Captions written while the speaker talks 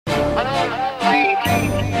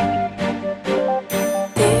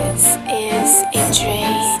This is a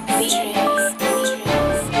dream.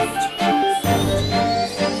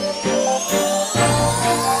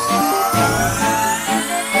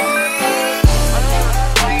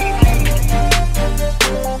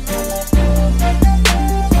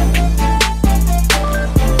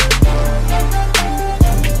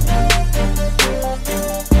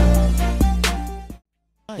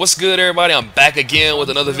 What's good, everybody? I'm back again with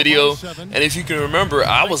another video, and if you can remember,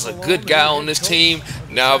 I was a good guy on this team.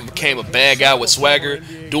 Now I became a bad guy with swagger,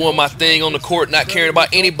 doing my thing on the court, not caring about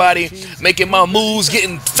anybody, making my moves,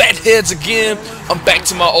 getting fat heads again. I'm back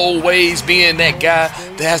to my old ways, being that guy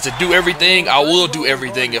that has to do everything. I will do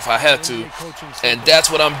everything if I have to, and that's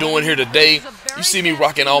what I'm doing here today. You see me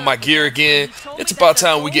rocking all my gear again. It's about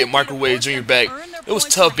time we get Microwave Jr. back. It was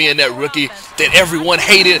tough being that rookie that everyone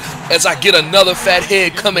hated as I get another fat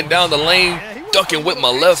head coming down the lane, ducking with my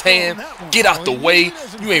left hand. Get out the way.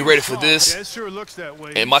 You ain't ready for this.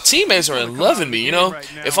 And my teammates are loving me, you know.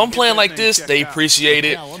 If I'm playing like this, they appreciate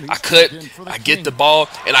it. I cut, I get the ball,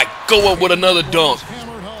 and I go up with another dunk.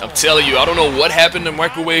 I'm telling you, I don't know what happened to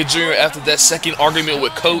Microwave Jr. after that second argument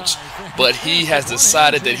with Coach, but he has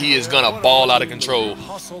decided that he is going to ball out of control.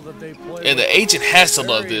 And the agent has to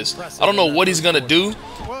love this. I don't know what he's going to do,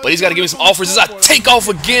 but he's got to give me some offers as I take off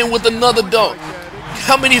again with another dunk.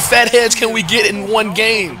 How many fat heads can we get in one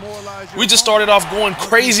game? We just started off going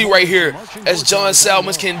crazy right here. As John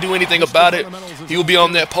Salmons can't do anything about it. He will be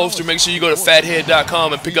on that poster. Make sure you go to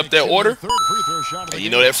fathead.com and pick up that order. And you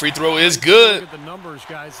know that free throw is good.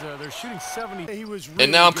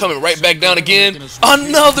 And now I'm coming right back down again.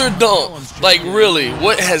 Another dunk. Like, really,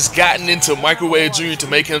 what has gotten into Microwave Jr. to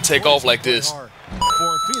make him take off like this?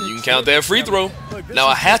 You can count that free throw. Now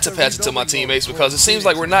I had to pass it to my teammates because it seems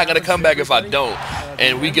like we're not going to come back if I don't.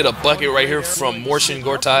 And we get a bucket right here from Morshin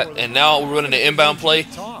Gortat. And now we're running the inbound play.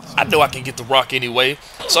 I know I can get the rock anyway.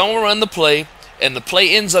 So I'm going to run the play. And the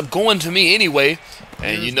play ends up going to me anyway.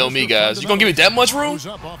 And you know me, guys. You going to give me that much room?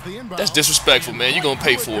 That's disrespectful, man. You're going to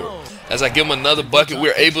pay for it. As I give him another bucket,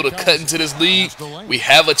 we're able to cut into this lead. We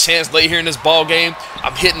have a chance late here in this ball game.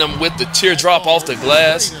 I'm hitting him with the teardrop off the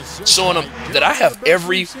glass, showing him that I have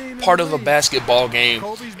every part of a basketball game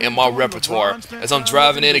in my repertoire. As I'm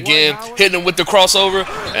driving in again, hitting him with the crossover,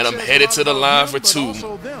 and I'm headed to the line for two.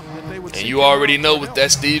 And you already know with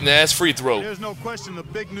that Steve Nash free throw. The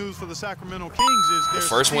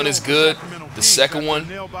first one is good. The second one,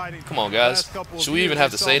 come on, guys. Should we even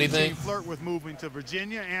have to say anything?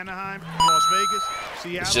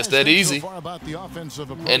 It's just that easy.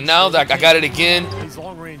 And now that I got it again,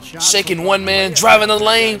 shaking one man, driving the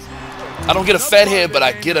lane. I don't get a fat head, but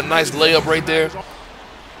I get a nice layup right there.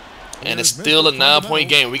 And it's still a 9-point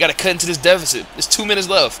game. We got to cut into this deficit. There's 2 minutes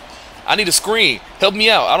left. I need a screen. Help me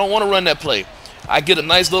out. I don't want to run that play. I get a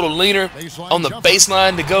nice little leaner on the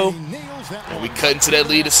baseline to go. And we cut into that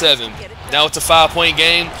lead to 7. Now it's a 5-point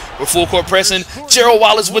game. We're full court pressing. Gerald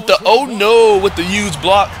Wallace with the oh no with the huge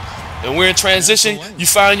block. And we're in transition. You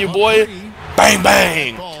find your boy. Bang,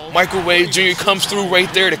 bang. Microwave Jr. comes through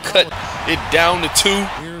right there to cut it down to 2.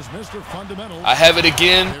 I have it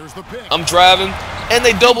again. I'm driving. And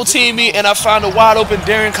they double team me. And I find a wide open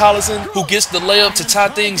Darren Collison who gets the layup to tie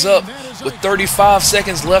things up with 35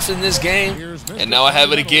 seconds left in this game. And now I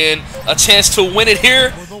have it again. A chance to win it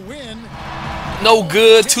here. No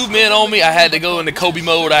good. 2 men on me. I had to go into Kobe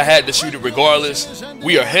mode. I had to shoot it regardless.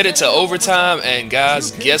 We are headed to overtime. And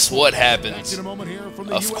guys, guess what happens?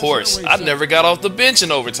 Of course, I never got off the bench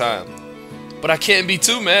in overtime. But I can't be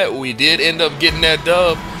too mad. We did end up getting that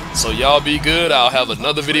dub. So y'all be good. I'll have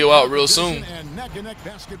another video out real soon. And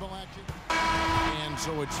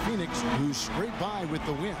so it's Phoenix who scraped by with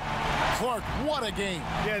the win. Clark, what a game.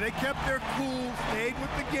 Yeah, they kept their cool, stayed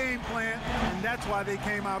with the game plan, and that's why they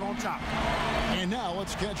came out on top. And now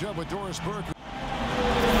let's catch up with Doris Burke.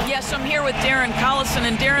 Yes, I'm here with Darren Collison.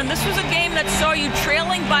 And Darren, this was a game that saw you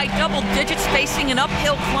trailing by double digits, facing an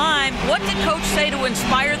uphill climb. What did Coach say to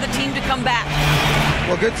inspire the team to come back?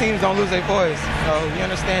 Well, good teams don't lose their poise. We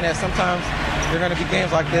understand that sometimes there are going to be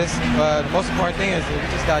games like this, but the most important thing is that we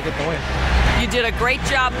just got to get the win. You did a great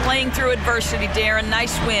job playing through adversity, Darren.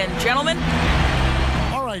 Nice win. Gentlemen?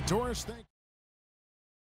 All right, Doris.